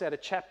recently looked at a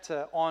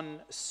chapter on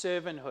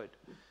servanthood.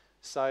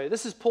 So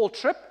this is Paul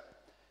Tripp,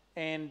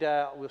 and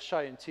we'll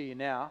show him to you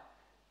now.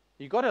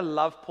 You've got to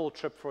love Paul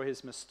Tripp for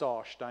his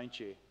moustache, don't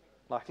you?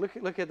 Like,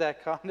 look at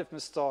that kind of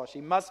moustache.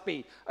 He must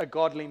be a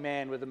godly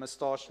man with a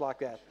moustache like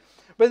that.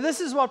 But this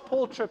is what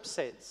Paul Tripp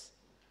says,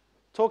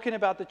 talking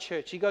about the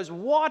church. He goes,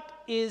 what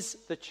is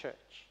the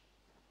church?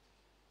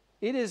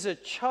 It is a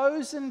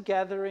chosen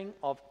gathering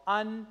of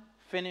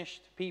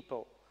unfinished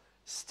people,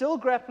 still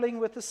grappling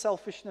with the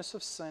selfishness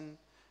of sin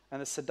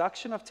and the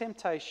seduction of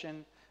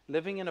temptation,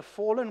 living in a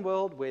fallen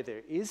world where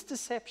there is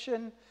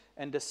deception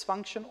and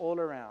dysfunction all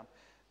around.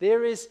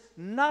 There is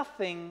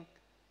nothing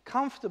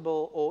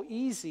comfortable or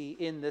easy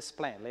in this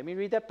plan. Let me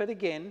read that bit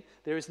again.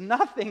 There is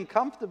nothing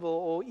comfortable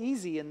or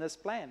easy in this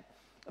plan.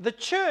 The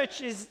church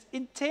is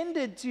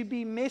intended to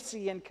be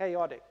messy and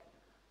chaotic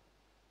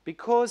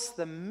because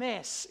the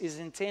mess is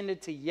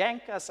intended to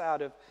yank us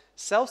out of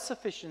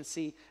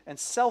self-sufficiency and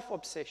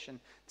self-obsession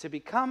to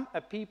become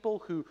a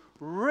people who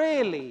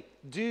really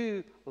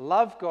do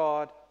love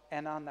God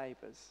and our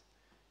neighbors.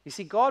 You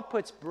see, God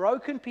puts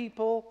broken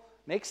people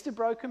next to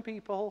broken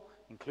people,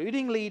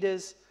 including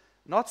leaders,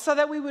 not so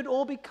that we would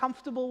all be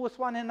comfortable with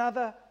one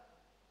another,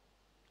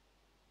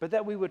 but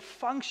that we would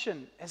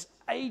function as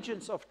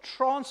agents of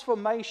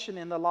transformation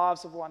in the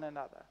lives of one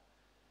another.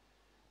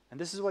 And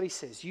this is what he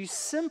says: you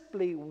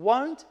simply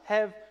won't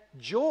have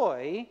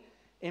joy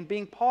in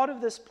being part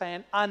of this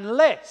plan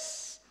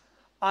unless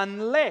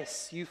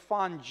you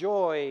find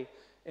joy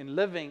in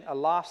living a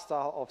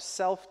lifestyle of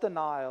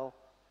self-denial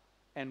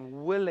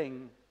and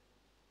willing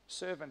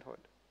servanthood.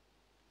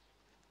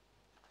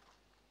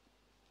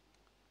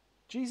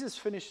 Jesus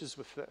finishes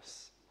with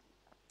this.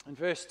 In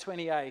verse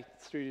 28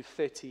 through to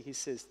 30, he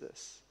says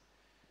this: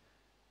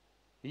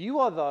 you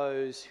are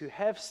those who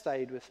have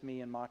stayed with me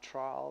in my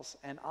trials,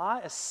 and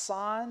I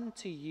assign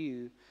to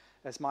you,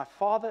 as my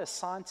Father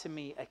assigned to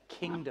me, a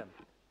kingdom,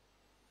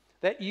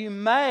 that you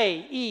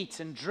may eat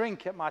and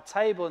drink at my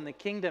table in the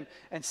kingdom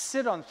and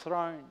sit on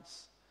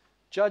thrones,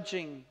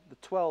 judging the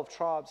 12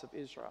 tribes of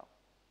Israel.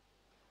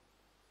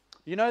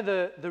 You know,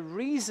 the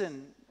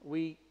reason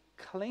we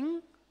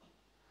cling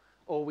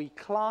or we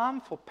climb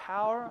for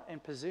power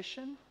and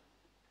position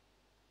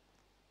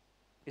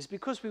is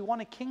because we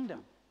want a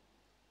kingdom.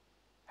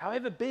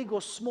 However big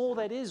or small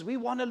that is, we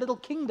want a little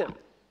kingdom.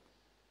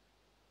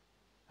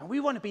 And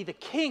we want to be the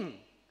king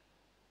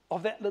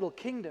of that little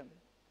kingdom.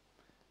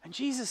 And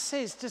Jesus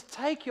says, just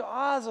take your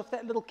eyes off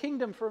that little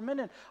kingdom for a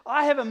minute.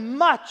 I have a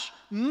much,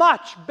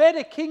 much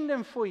better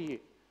kingdom for you.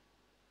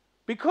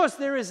 Because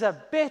there is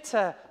a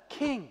better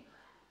king,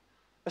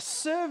 a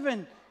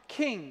servant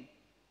king.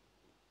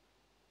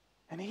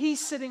 And he's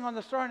sitting on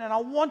the throne, and I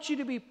want you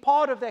to be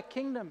part of that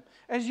kingdom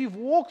as you've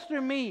walked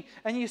through me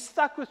and you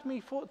stuck with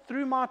me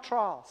through my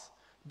trials.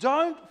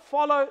 Don't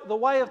follow the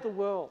way of the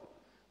world.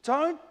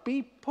 Don't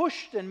be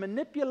pushed and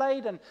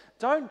manipulated, and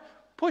don't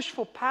push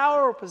for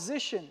power or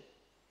position.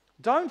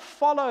 Don't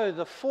follow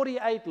the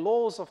 48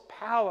 laws of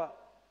power.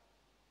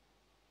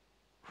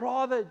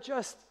 Rather,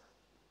 just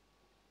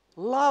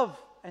love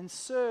and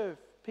serve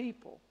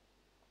people.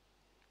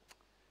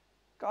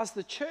 Guys,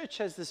 the church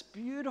has this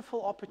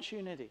beautiful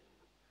opportunity.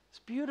 This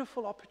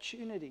beautiful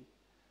opportunity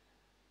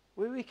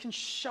where we can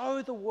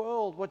show the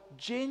world what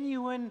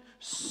genuine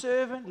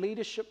servant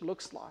leadership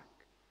looks like.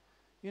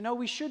 You know,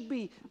 we should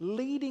be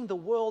leading the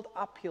world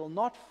uphill,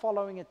 not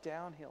following it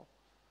downhill.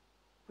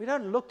 We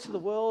don't look to the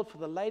world for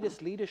the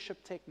latest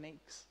leadership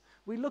techniques.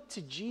 We look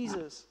to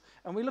Jesus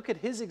and we look at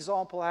his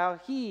example, how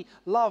he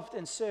loved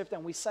and served,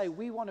 and we say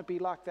we want to be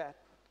like that.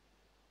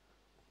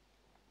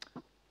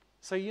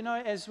 So, you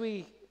know, as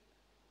we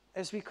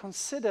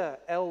consider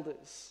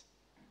elders,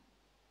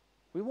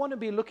 we want to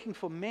be looking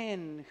for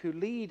men who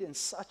lead in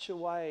such a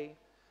way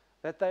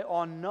that they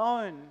are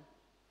known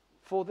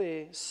for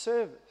their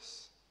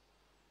service,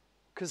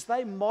 because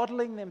they're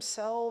modeling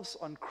themselves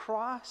on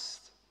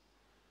Christ,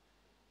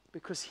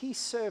 because he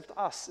served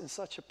us in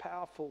such a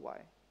powerful way.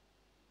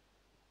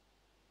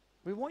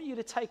 We want you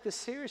to take this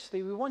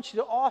seriously. We want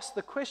you to ask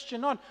the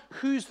question not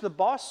who's the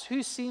boss,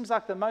 who seems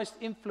like the most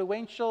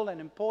influential and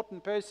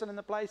important person in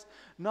the place.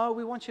 No,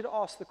 we want you to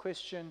ask the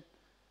question,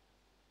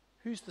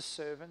 who's the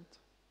servant?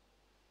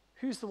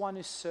 Who's the one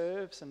who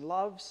serves and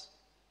loves?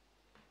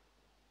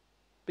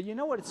 But you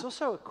know what? It's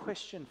also a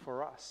question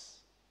for us.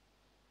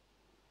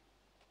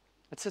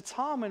 It's a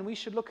time when we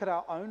should look at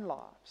our own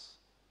lives.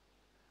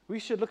 We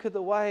should look at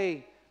the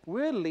way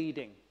we're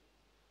leading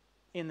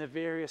in the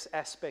various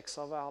aspects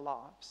of our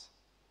lives.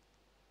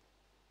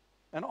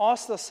 And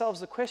ask ourselves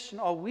the question,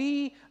 are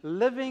we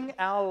living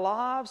our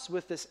lives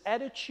with this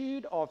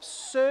attitude of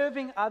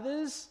serving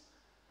others,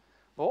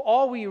 or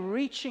are we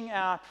reaching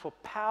out for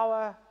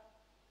power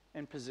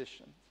and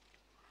position?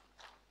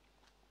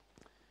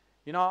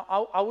 You know,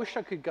 I wish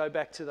I could go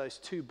back to those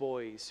two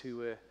boys who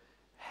were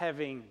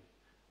having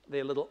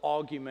their little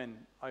argument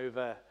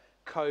over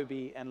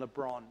Kobe and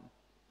LeBron.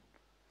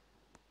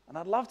 And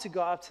I'd love to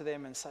go up to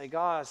them and say,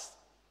 guys,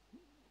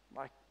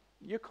 like,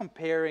 you're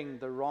comparing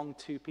the wrong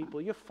two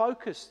people. You're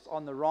focused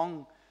on the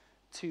wrong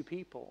two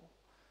people.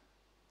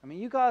 I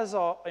mean, you guys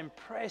are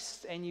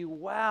impressed and you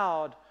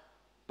wowed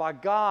by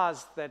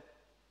guys that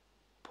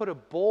put a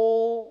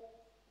ball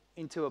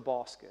into a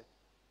basket.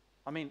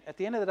 I mean, at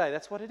the end of the day,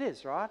 that's what it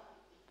is, right?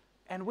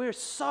 And we're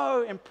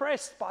so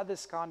impressed by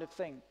this kind of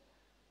thing.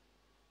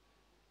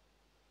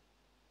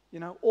 You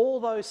know, all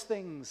those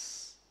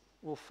things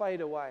will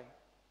fade away.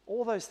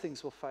 All those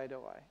things will fade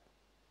away.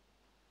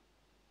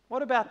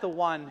 What about the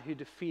one who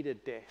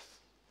defeated death?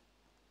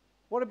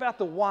 What about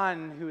the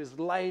one who has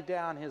laid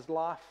down his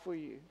life for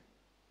you?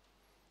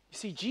 You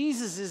see,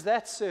 Jesus is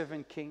that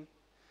servant king.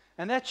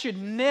 And that should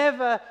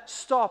never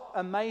stop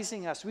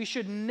amazing us. We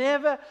should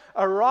never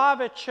arrive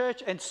at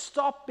church and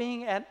stop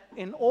being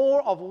in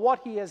awe of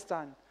what he has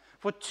done.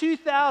 For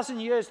 2,000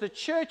 years, the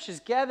church has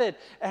gathered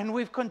and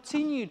we've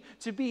continued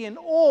to be in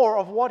awe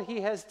of what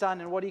he has done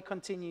and what he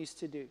continues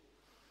to do.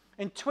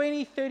 In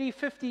 20, 30,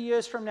 50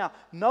 years from now,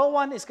 no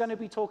one is going to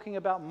be talking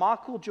about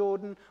Michael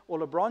Jordan or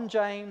LeBron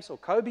James or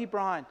Kobe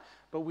Bryant,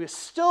 but we're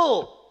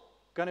still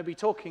going to be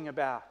talking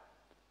about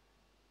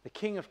the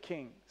King of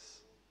Kings,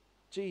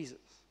 Jesus.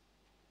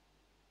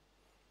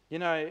 You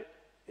know,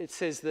 it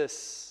says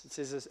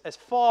this, as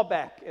far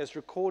back as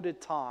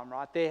recorded time,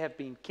 right? There have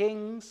been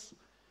kings,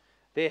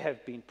 there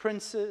have been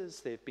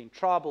princes, there have been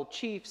tribal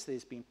chiefs,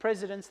 there's been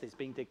presidents, there's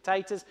been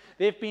dictators,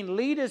 there have been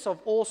leaders of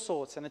all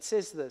sorts. And it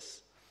says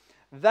this,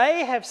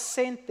 they have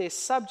sent their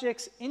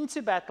subjects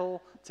into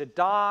battle to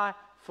die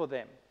for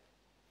them.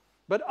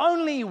 But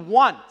only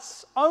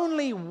once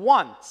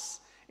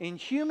in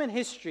human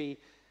history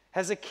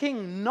has a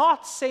king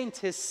not sent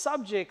his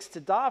subjects to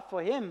die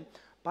for him,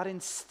 but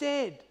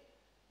instead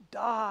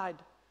died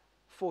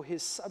for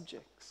his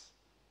subjects.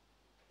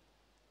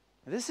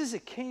 This is a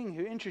king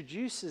who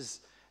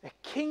introduces a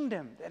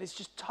kingdom that is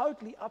just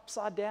totally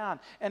upside down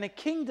and a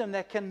kingdom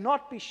that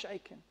cannot be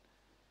shaken.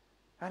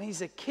 And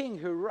he's a king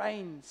who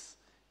reigns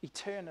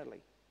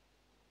eternally.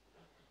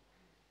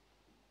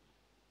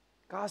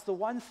 Guys, the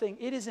one thing,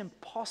 it is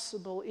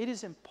impossible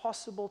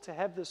to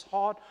have this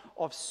heart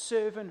of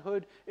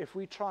servanthood if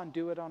we try and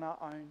do it on our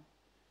own.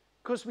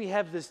 Because we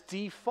have this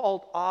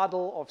default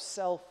idol of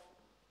self.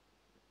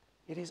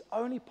 It is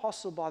only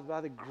possible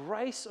by the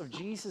grace of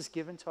Jesus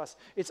given to us.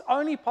 It's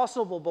only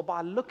possible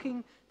by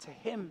looking to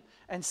him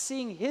and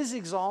seeing his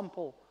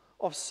example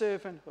of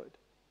servanthood.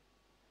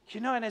 You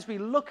know, and as we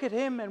look at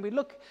him and we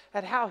look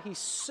at how he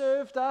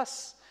served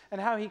us and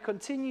how he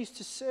continues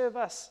to serve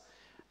us,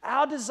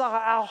 our desire,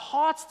 our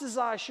heart's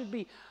desire should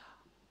be,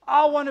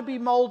 I want to be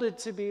molded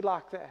to be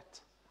like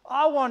that.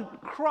 I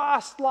want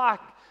Christ-like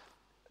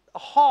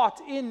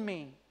heart in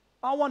me.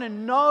 I want to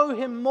know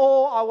him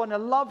more, I want to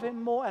love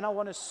him more, and I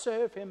want to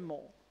serve him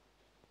more.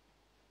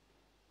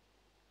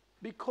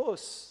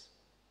 Because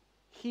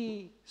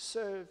he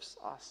serves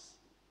us.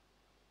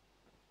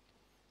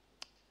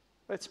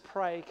 Let's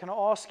pray. Can I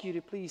ask you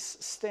to please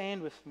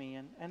stand with me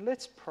and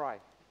let's pray.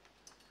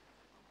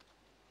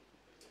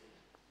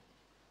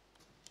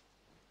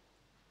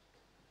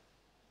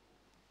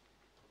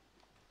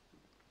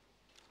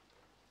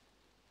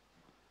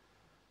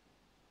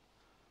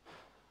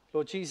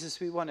 Lord Jesus,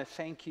 we want to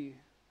thank you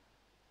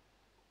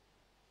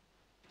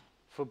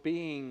for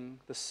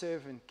being the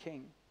servant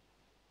king.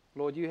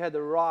 Lord, you had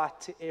the right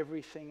to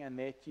everything and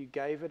that you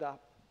gave it up.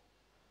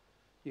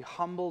 You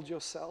humbled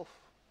yourself,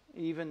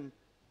 even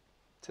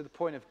to the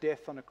point of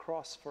death on a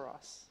cross for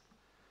us.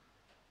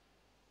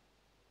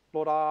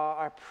 Lord,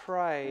 I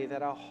pray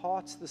that our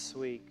hearts this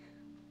week,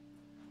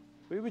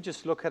 we would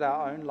just look at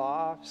our own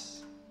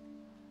lives.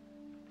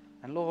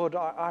 And Lord,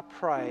 I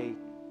pray,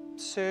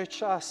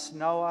 search us,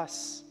 know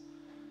us,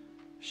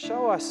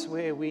 show us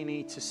where we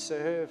need to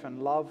serve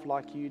and love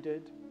like you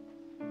did.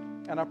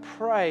 And I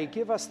pray,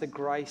 give us the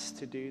grace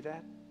to do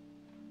that.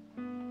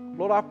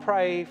 Lord, I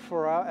pray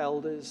for our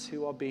elders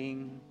who are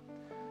being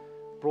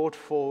brought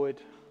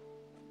forward.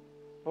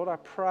 Lord, I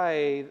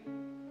pray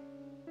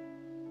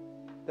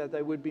that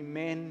they would be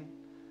men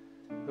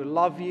who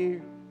love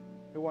you,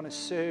 who want to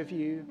serve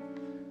you,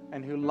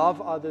 and who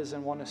love others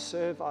and want to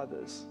serve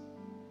others.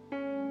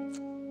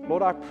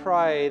 Lord, I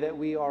pray that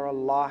we are a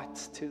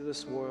light to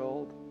this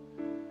world.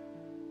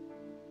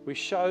 We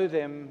show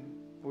them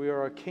we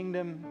are a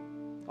kingdom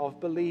of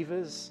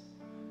believers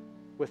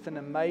with an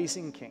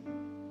amazing King,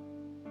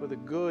 with a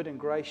good and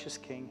gracious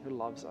King who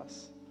loves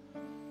us.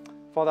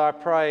 Father, I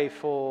pray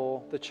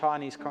for the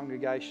Chinese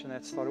congregation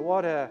that started.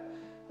 What a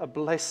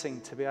blessing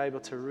to be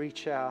able to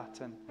reach out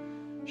and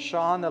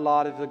shine the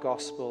light of the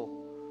gospel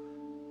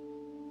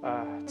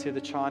to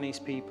the Chinese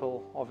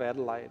people of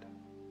Adelaide.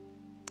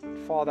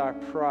 Father, I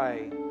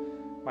pray,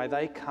 may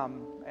they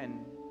come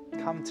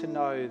to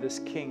know this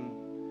King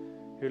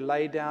who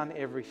laid down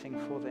everything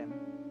for them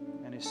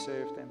and who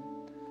served them.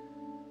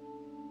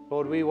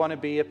 Lord, we want to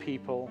be a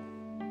people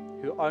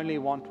who only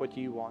want what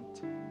you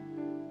want.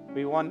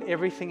 We want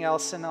everything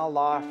else in our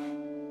life.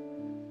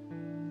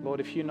 Lord,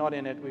 if you're not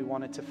in it, we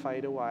want it to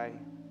fade away.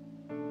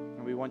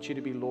 And we want you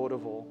to be Lord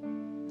of all.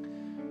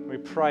 We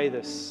pray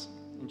this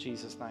in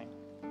Jesus' name.